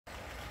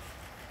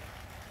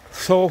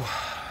So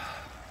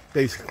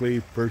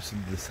basically 1st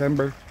of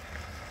December,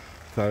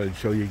 thought I'd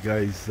show you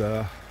guys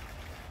a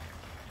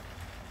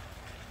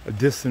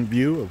distant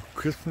view of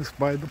Christmas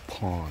by the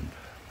pond.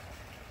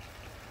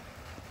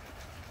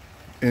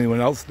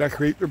 Anyone else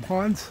decorate their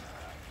ponds?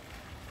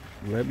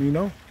 Let me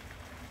know.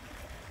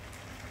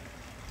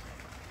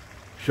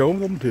 Show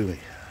them to me.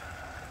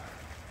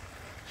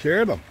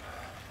 Share them.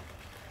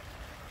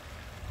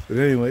 But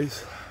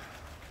anyways,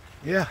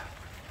 yeah,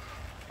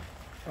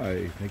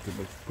 I think it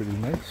looks pretty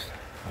nice.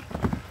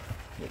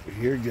 Over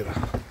here, get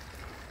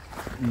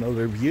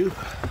another view.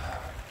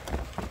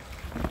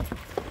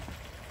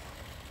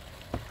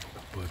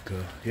 But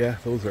yeah,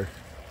 those are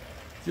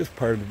just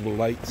part of the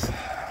lights.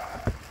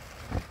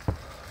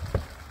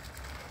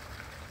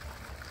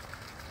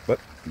 But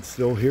you can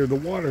still hear the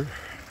water.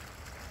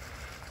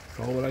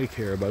 That's all that I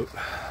care about.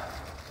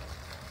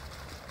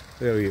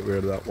 They'll get rid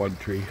of that one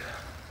tree.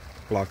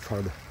 Blocks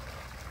part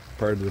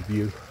of the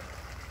view.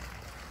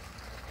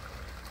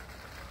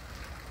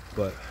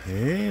 But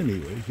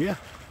anyways, yeah.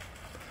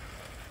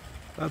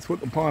 That's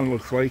what the pond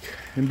looks like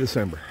in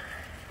December.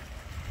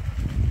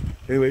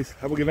 Anyways,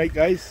 have a good night,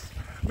 guys.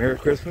 Merry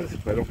Christmas.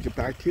 If I don't get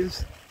back to you,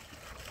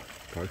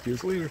 talk to you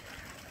later.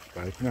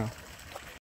 Bye for now.